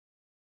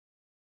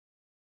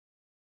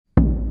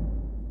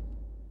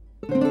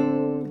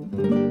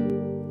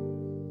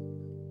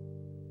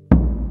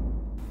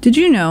Did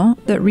you know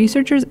that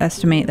researchers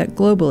estimate that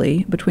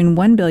globally, between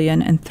 1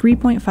 billion and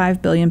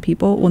 3.5 billion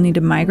people will need to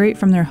migrate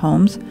from their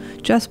homes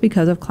just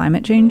because of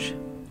climate change?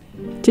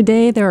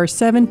 Today, there are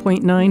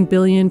 7.9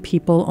 billion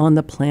people on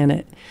the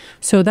planet.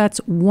 So that's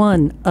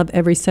 1 of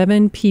every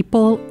 7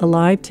 people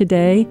alive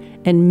today,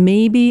 and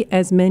maybe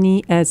as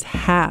many as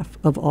half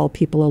of all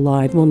people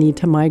alive will need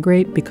to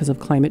migrate because of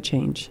climate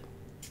change.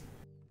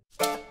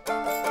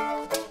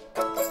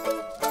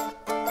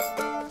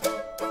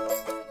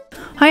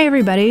 Hi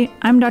everybody,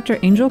 I'm Dr.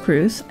 Angel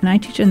Cruz, and I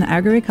teach in the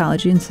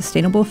Agroecology and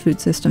Sustainable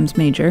Food Systems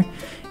major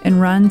and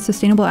run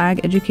sustainable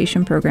ag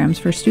education programs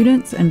for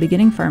students and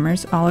beginning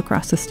farmers all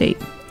across the state.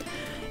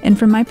 And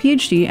for my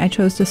Ph.D., I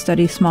chose to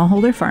study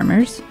smallholder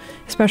farmers,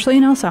 especially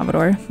in El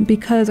Salvador,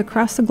 because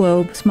across the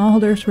globe,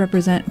 smallholders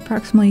represent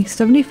approximately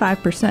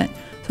 75%,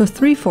 so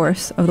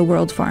 3/4 of the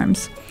world's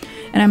farms.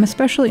 And I'm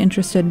especially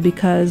interested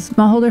because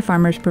smallholder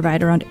farmers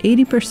provide around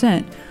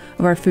 80%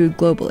 of our food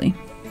globally.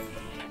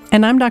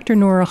 And I'm Dr.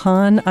 Nora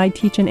Haenn. I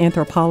teach in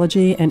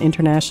anthropology and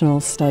international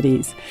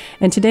studies.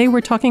 And today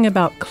we're talking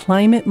about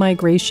climate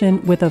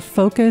migration with a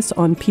focus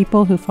on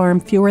people who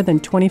farm fewer than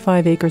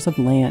 25 acres of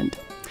land.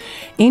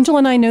 Angel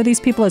and I know these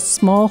people as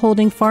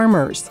smallholding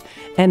farmers,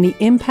 and the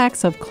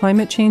impacts of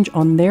climate change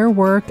on their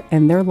work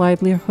and their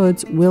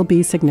livelihoods will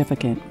be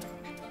significant.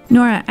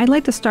 Nora, I'd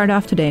like to start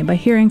off today by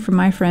hearing from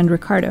my friend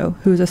Ricardo,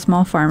 who is a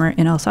small farmer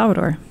in El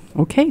Salvador.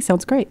 Okay,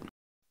 sounds great.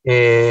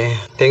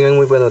 Tengan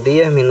muy buenos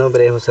días, mi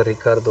nombre es José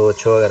Ricardo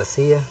Ochoa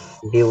García,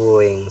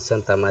 vivo en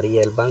Santa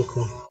María el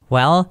Banco.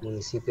 Well,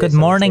 good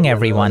morning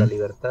everyone.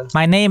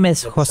 My name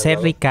is José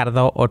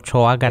Ricardo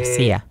Ochoa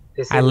García.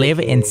 I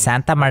live in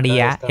Santa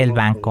María el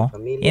Banco,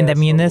 in the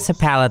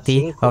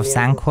municipality of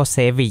San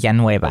José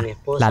Villanueva,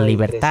 La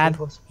Libertad,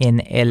 in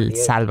El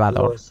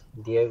Salvador.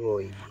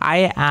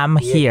 I am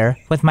here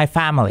with my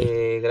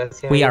family.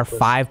 We are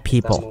 5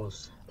 people,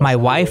 my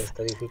wife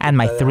and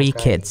my 3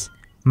 kids.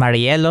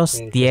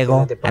 Marielos,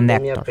 Diego, and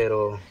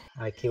Hector.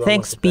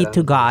 Thanks be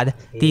to God,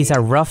 these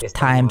are rough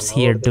times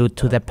here due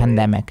to the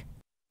pandemic.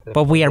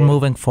 But we are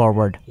moving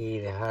forward.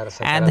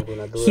 And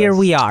here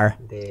we are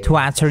to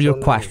answer your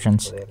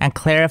questions and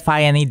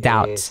clarify any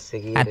doubts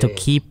and to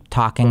keep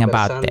talking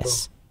about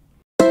this.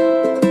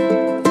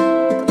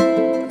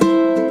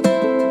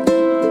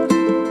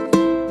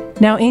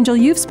 Now, Angel,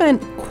 you've spent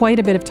quite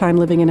a bit of time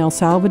living in El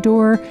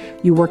Salvador.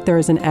 You worked there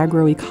as an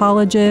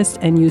agroecologist,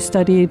 and you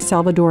studied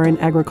Salvadoran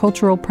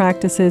agricultural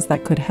practices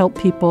that could help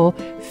people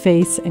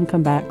face and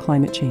combat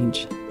climate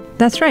change.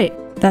 That's right.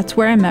 That's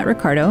where I met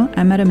Ricardo.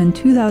 I met him in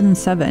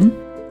 2007.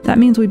 That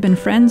means we've been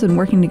friends and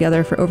working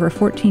together for over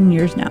 14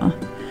 years now.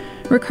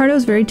 Ricardo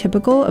is very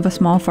typical of a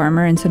small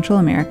farmer in Central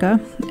America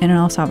and in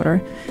El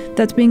Salvador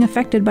that's being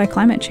affected by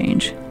climate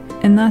change,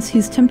 and thus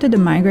he's tempted to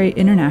migrate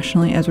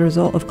internationally as a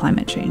result of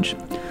climate change.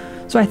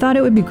 So I thought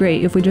it would be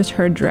great if we just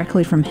heard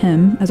directly from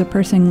him as a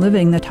person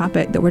living the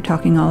topic that we're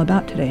talking all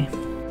about today.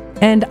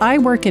 And I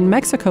work in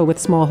Mexico with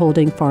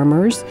smallholding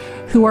farmers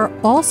who are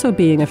also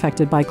being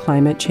affected by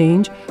climate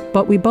change,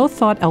 but we both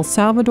thought El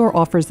Salvador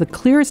offers the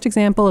clearest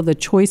example of the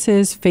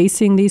choices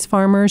facing these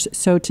farmers,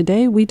 so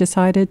today we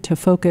decided to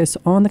focus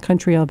on the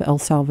country of El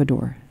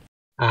Salvador.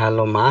 A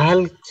lo más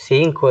el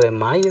 5 de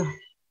mayo,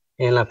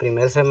 en la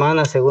primera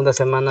semana, segunda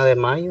semana de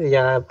mayo,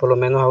 ya por lo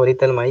menos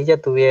ahorita el maíz ya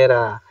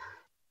tuviera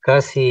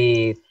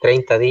casi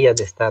 30 días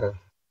de estar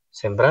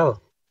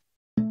sembrado.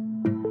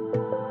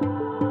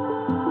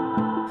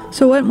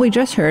 So what we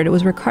just heard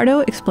was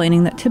Ricardo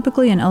explaining that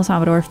typically in El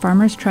Salvador,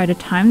 farmers try to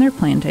time their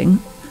planting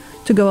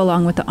to go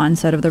along with the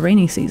onset of the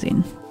rainy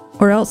season,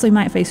 or else they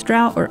might face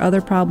drought or other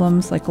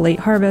problems like late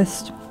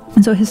harvest.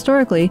 And so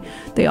historically,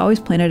 they always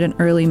planted in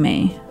early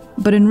May.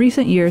 But in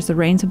recent years, the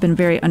rains have been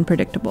very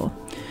unpredictable.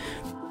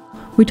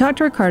 We talked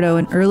to Ricardo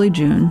in early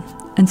June,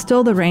 and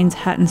still the rains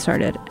hadn't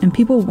started, and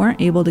people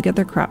weren't able to get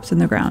their crops in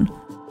the ground.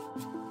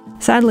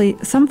 Sadly,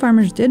 some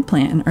farmers did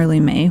plant in early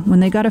May when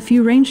they got a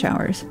few rain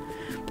showers,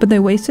 but they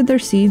wasted their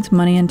seeds,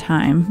 money, and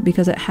time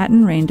because it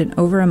hadn't rained in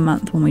over a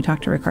month when we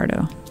talked to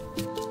Ricardo.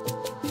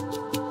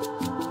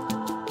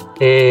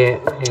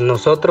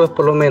 Nosotros,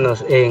 por lo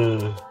menos,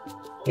 en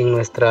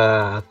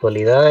nuestra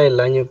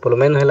actualidad, por lo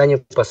menos el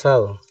año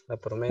pasado, la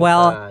tormenta.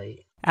 Well,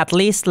 at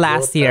least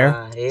last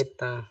year,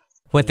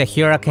 with the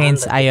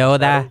hurricanes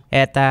Iota,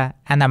 Eta,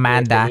 and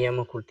Amanda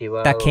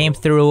that came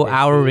through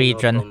our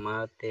region,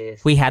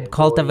 we had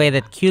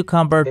cultivated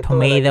cucumber,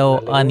 tomato,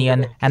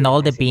 onion, and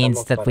all the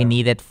beans that we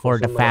needed for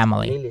the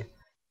family.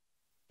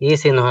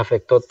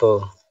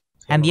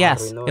 And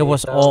yes, it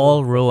was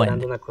all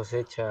ruined.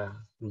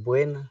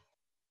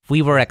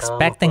 We were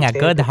expecting a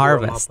good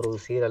harvest.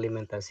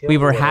 We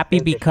were happy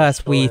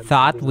because we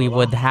thought we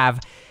would have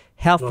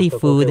healthy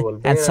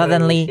food, and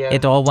suddenly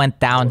it all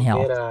went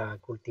downhill.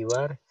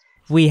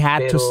 We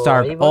had to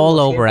start all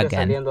over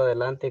again.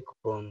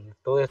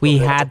 We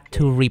had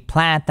to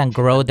replant and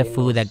grow the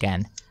food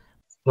again.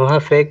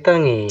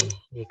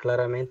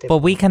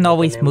 But we can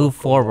always move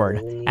forward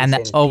and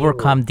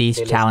overcome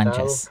these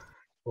challenges.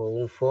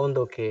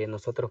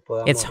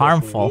 It's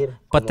harmful,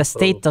 but the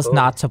state does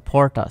not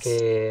support us.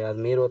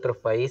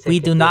 We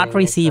do not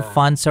receive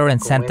funds or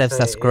incentives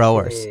as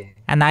growers,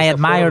 and I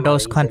admire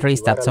those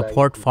countries that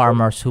support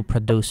farmers who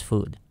produce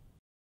food.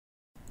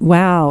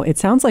 Wow, it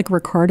sounds like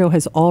Ricardo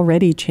has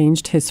already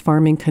changed his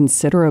farming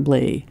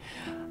considerably.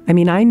 I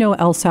mean, I know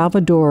El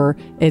Salvador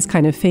is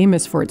kind of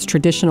famous for its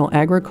traditional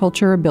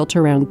agriculture built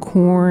around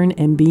corn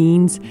and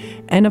beans.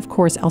 And of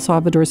course, El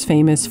Salvador is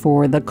famous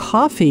for the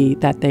coffee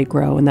that they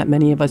grow and that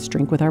many of us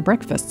drink with our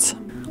breakfasts.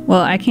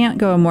 Well, I can't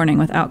go a morning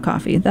without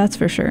coffee, that's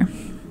for sure.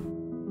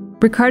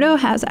 Ricardo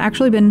has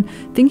actually been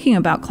thinking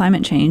about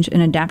climate change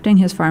and adapting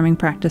his farming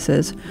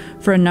practices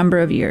for a number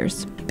of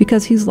years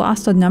because he's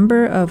lost a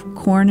number of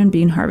corn and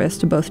bean harvests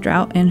to both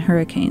drought and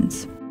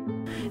hurricanes.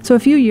 So a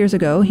few years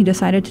ago, he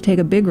decided to take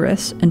a big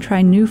risk and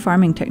try new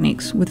farming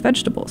techniques with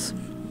vegetables.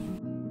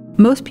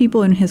 Most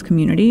people in his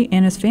community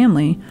and his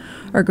family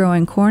are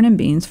growing corn and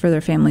beans for their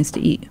families to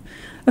eat.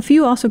 A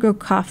few also grow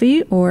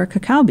coffee or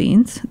cacao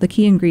beans, the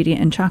key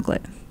ingredient in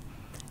chocolate.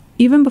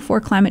 Even before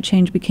climate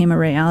change became a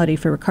reality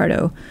for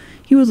Ricardo,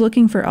 he was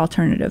looking for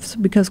alternatives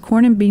because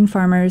corn and bean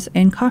farmers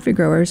and coffee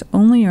growers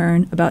only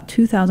earn about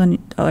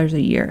 $2,000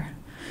 a year,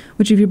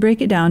 which if you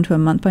break it down to a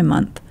month by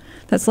month,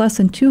 that's less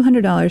than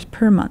 $200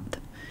 per month.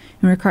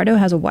 And Ricardo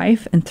has a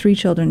wife and 3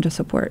 children to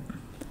support.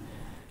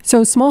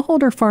 So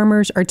smallholder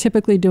farmers are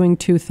typically doing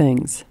 2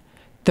 things.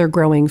 They're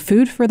growing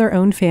food for their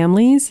own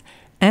families,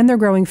 and they're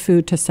growing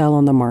food to sell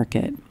on the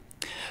market.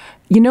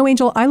 You know,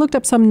 Angel, I looked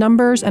up some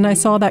numbers and I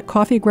saw that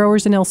coffee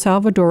growers in El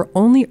Salvador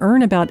only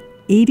earn about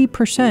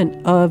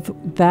 80%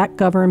 of that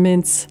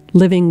government's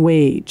living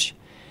wage.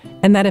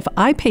 And that if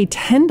I pay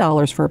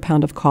 $10 for a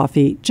pound of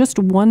coffee, just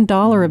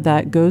 $1 of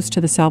that goes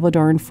to the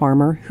Salvadoran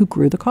farmer who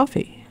grew the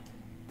coffee.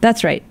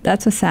 That's right.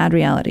 That's a sad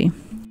reality.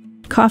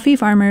 Coffee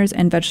farmers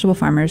and vegetable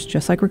farmers,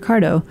 just like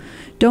Ricardo,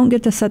 don't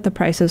get to set the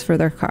prices for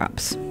their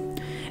crops.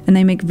 And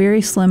they make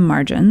very slim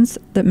margins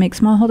that make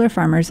smallholder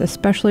farmers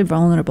especially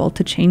vulnerable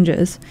to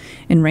changes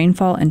in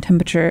rainfall and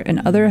temperature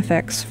and other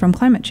effects from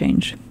climate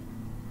change.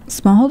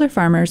 Smallholder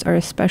farmers are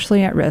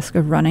especially at risk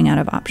of running out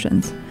of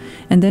options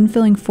and then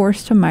feeling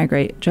forced to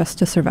migrate just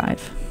to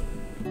survive.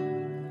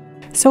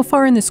 So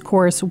far in this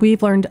course,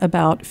 we've learned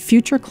about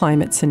future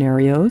climate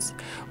scenarios.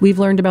 We've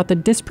learned about the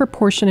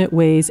disproportionate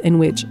ways in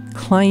which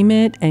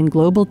climate and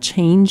global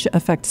change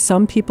affect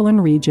some people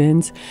and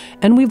regions.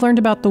 And we've learned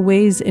about the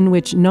ways in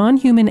which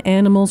non-human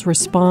animals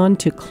respond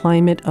to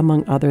climate,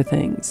 among other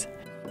things.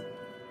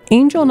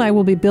 Angel and I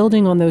will be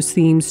building on those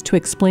themes to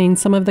explain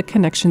some of the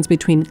connections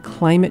between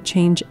climate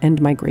change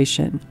and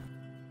migration.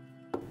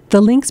 The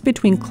links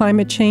between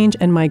climate change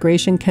and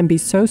migration can be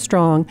so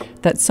strong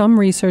that some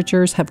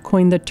researchers have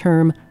coined the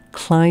term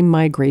climate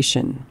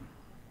migration.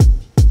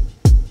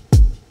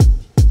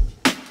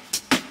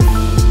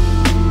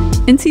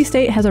 NC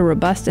State has a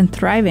robust and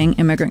thriving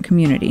immigrant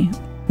community.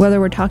 Whether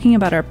we're talking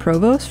about our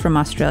provost from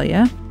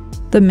Australia,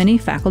 the many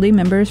faculty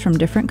members from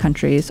different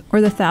countries,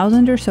 or the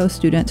 1,000 or so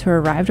students who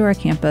arrive to our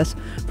campus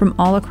from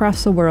all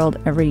across the world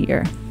every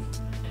year.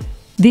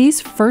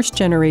 These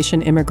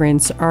first-generation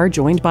immigrants are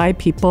joined by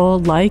people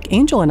like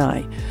Angel and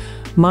I.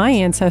 My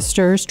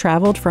ancestors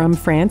traveled from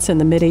France in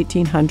the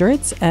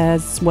mid-1800s,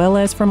 as well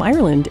as from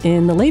Ireland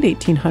in the late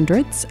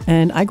 1800s,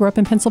 and I grew up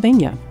in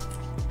Pennsylvania.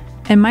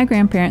 And my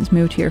grandparents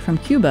moved here from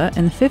Cuba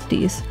in the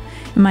 50s,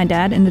 and my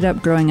dad ended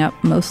up growing up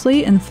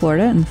mostly in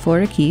Florida and the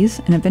Florida Keys,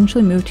 and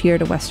eventually moved here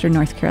to Western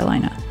North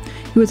Carolina.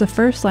 He was the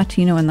first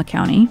Latino in the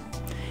county.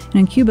 And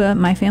in Cuba,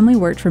 my family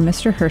worked for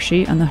Mr.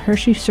 Hershey on the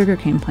Hershey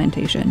sugarcane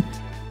plantation.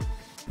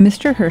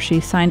 Mr.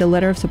 Hershey signed a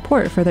letter of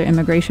support for their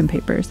immigration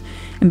papers,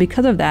 and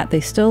because of that, they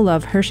still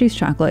love Hershey's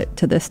chocolate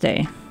to this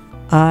day.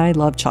 I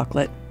love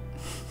chocolate.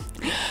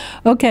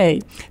 Okay,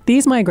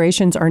 these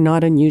migrations are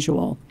not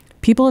unusual.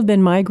 People have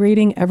been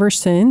migrating ever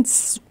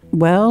since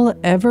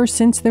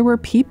there were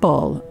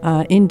people.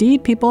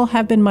 Indeed, people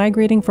have been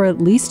migrating for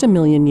at least 1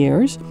 million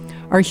years.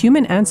 Our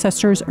human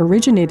ancestors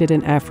originated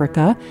in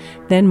Africa,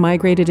 then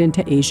migrated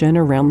into Asia and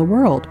around the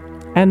world.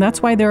 And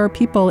that's why there are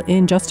people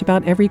in just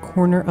about every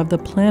corner of the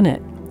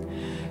planet.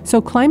 So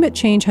climate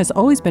change has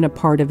always been a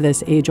part of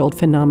this age-old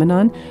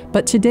phenomenon,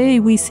 but today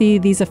we see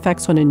these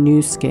effects on a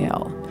new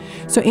scale.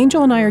 So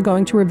Angel and I are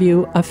going to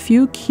review a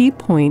few key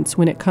points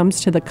when it comes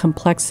to the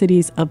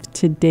complexities of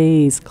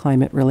today's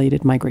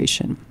climate-related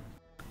migration.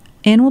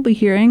 And we'll be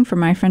hearing from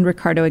my friend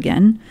Ricardo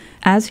again,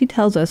 as he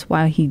tells us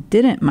why he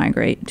didn't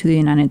migrate to the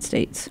United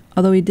States,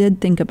 although he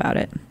did think about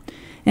it.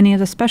 And he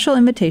has a special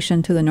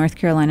invitation to the North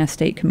Carolina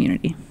state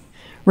community.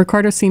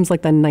 Ricardo seems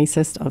like the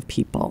nicest of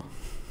people.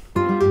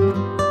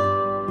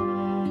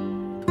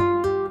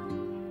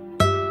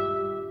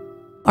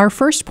 Our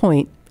first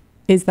point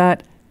is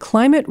that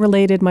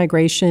climate-related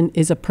migration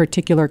is a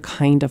particular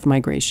kind of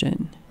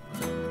migration.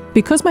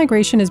 Because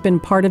migration has been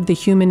part of the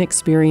human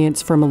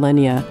experience for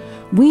millennia,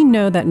 we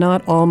know that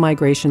not all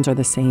migrations are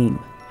the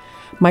same.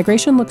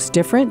 Migration looks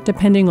different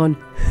depending on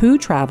who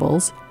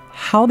travels,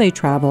 how they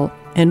travel,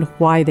 and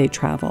why they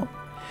travel.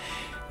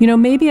 You know,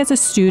 maybe as a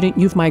student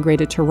you've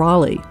migrated to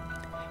Raleigh.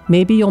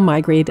 Maybe you'll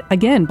migrate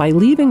again by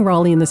leaving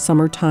Raleigh in the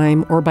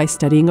summertime or by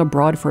studying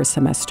abroad for a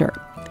semester.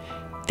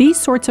 These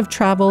sorts of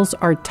travels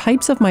are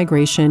types of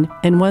migration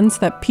and ones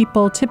that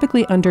people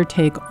typically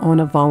undertake on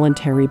a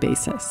voluntary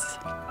basis.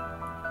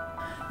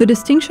 The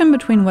distinction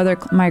between whether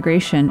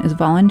migration is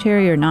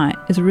voluntary or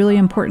not is really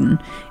important,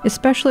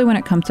 especially when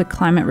it comes to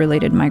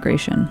climate-related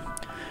migration.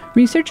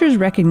 Researchers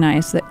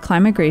recognize that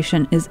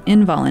climigration is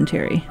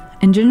involuntary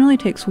and generally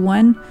takes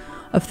one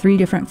of three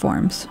different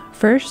forms.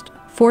 First,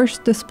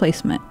 forced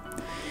displacement.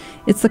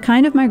 It's the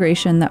kind of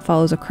migration that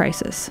follows a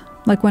crisis,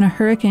 like when a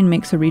hurricane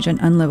makes a region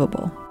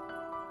unlivable.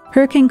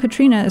 Hurricane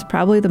Katrina is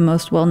probably the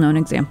most well-known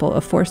example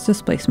of forced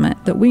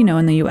displacement that we know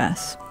in the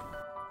U.S.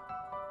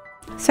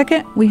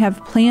 Second, we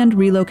have planned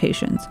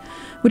relocations,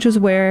 which is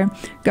where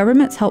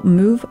governments help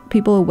move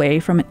people away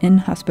from an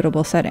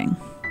inhospitable setting.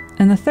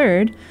 And the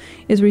third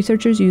is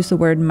researchers use the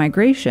word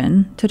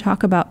migration to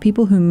talk about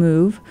people who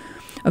move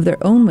of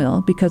their own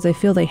will because they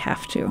feel they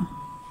have to.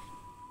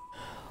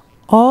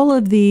 All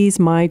of these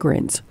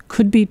migrants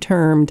could be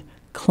termed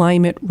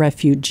climate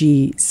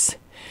refugees.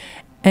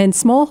 And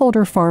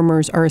smallholder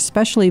farmers are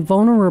especially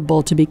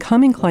vulnerable to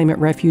becoming climate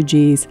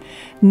refugees,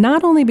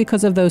 not only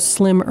because of those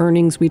slim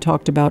earnings we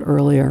talked about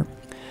earlier.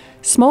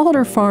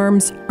 Smallholder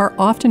farms are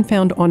often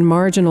found on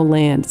marginal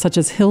land, such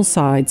as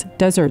hillsides,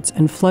 deserts,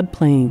 and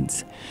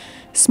floodplains.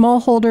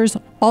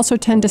 Smallholders also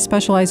tend to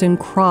specialize in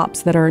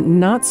crops that are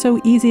not so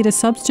easy to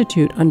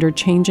substitute under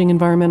changing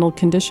environmental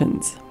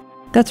conditions.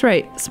 That's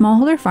right,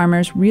 smallholder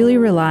farmers really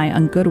rely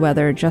on good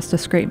weather just to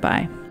scrape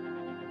by.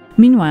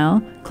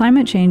 Meanwhile,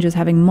 climate change is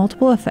having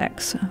multiple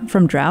effects,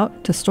 from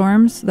drought to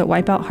storms that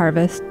wipe out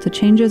harvests to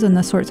changes in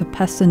the sorts of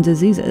pests and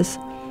diseases.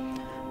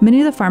 Many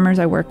of the farmers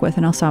I work with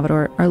in El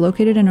Salvador are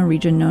located in a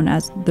region known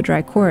as the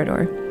Dry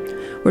Corridor,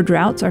 where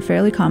droughts are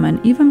fairly common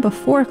even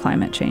before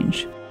climate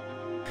change.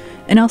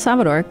 In El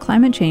Salvador,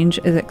 climate change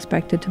is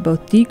expected to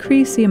both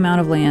decrease the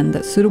amount of land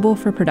that's suitable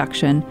for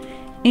production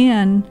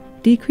and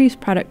decrease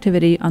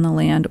productivity on the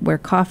land where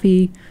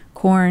coffee,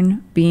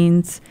 corn,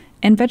 beans,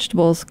 and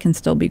vegetables can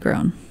still be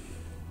grown.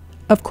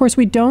 Of course,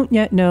 we don't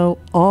yet know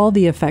all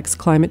the effects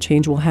climate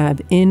change will have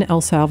in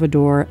El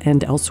Salvador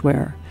and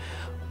elsewhere.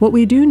 What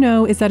we do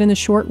know is that in the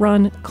short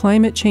run,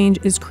 climate change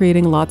is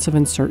creating lots of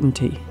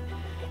uncertainty.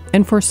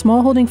 And for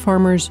smallholding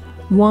farmers,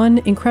 one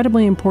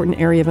incredibly important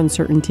area of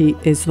uncertainty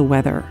is the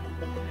weather.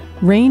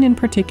 Rain in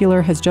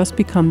particular has just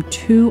become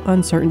too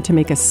uncertain to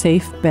make a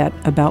safe bet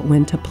about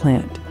when to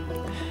plant.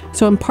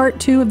 So in part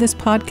 2 of this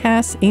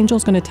podcast,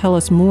 Angel's going to tell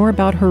us more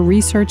about her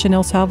research in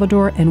El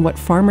Salvador and what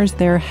farmers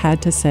there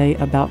had to say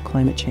about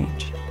climate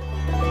change.